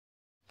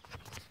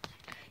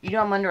You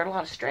know I'm under a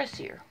lot of stress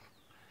here.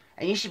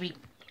 And you should be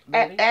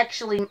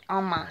actually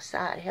on my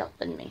side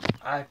helping me.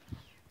 I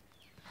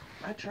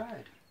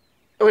tried.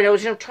 Oh, there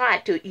was no try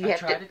to. You I have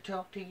tried to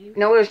talk to you.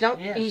 No, there's no.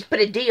 Yes. You put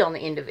a D on the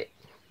end of it.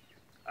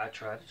 I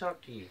tried to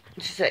talk to you.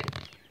 So,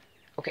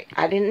 okay,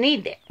 I didn't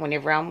need that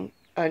whenever I'm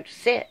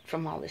upset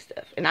from all this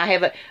stuff. And I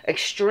have an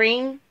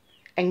extreme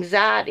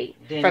anxiety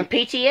from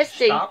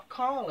PTSD. Stop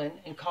calling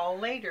and call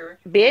later.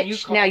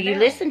 Bitch, now you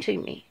listen to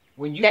me.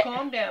 When you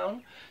calm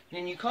down,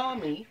 then you call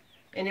me,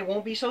 and it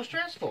won't be so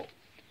stressful.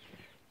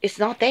 It's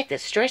not that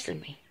that's stressing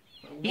me.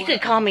 You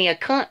could call me a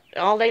cunt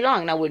all day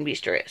long and I wouldn't be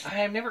stressed. I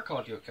have never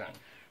called you a cunt.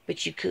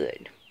 But you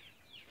could.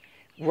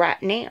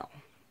 Right now,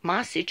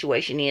 my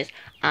situation is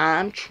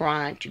I'm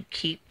trying to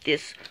keep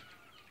this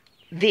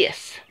and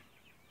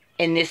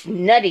this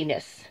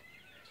nuttiness.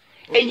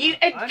 Well, and you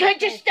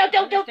just don't. I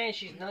understand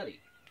she's nutty.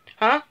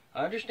 Huh?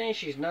 I understand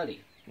she's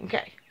nutty.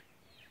 Okay.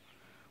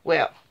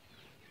 Well,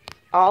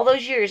 all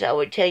those years I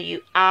would tell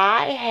you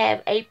I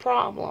have a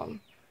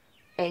problem,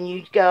 and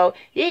you'd go,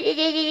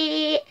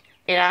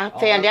 and I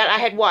found out I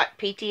had what?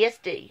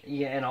 PTSD.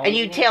 Yeah, and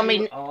you tell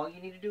me all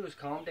you need to do is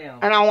calm down.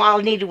 And all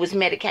I needed was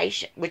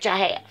medication, which I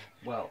have.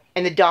 Well.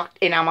 And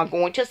and I'm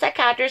going to a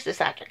psychiatrist. The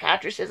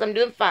psychiatrist says I'm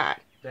doing fine.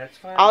 That's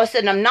fine. All of a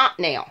sudden I'm not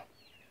now.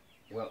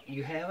 Well,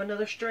 you have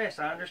another stress.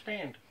 I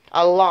understand.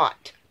 A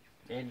lot.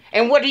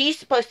 And what are you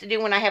supposed to do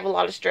when I have a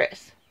lot of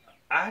stress?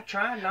 I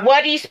try not.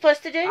 What are you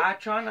supposed to do? I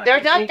try not.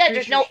 There's to not that.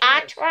 There's no. Stress. I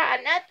try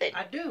nothing.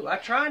 I do. I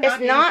try not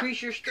to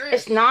increase your stress.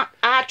 It's not.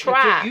 I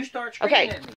try. Until you start screaming at me.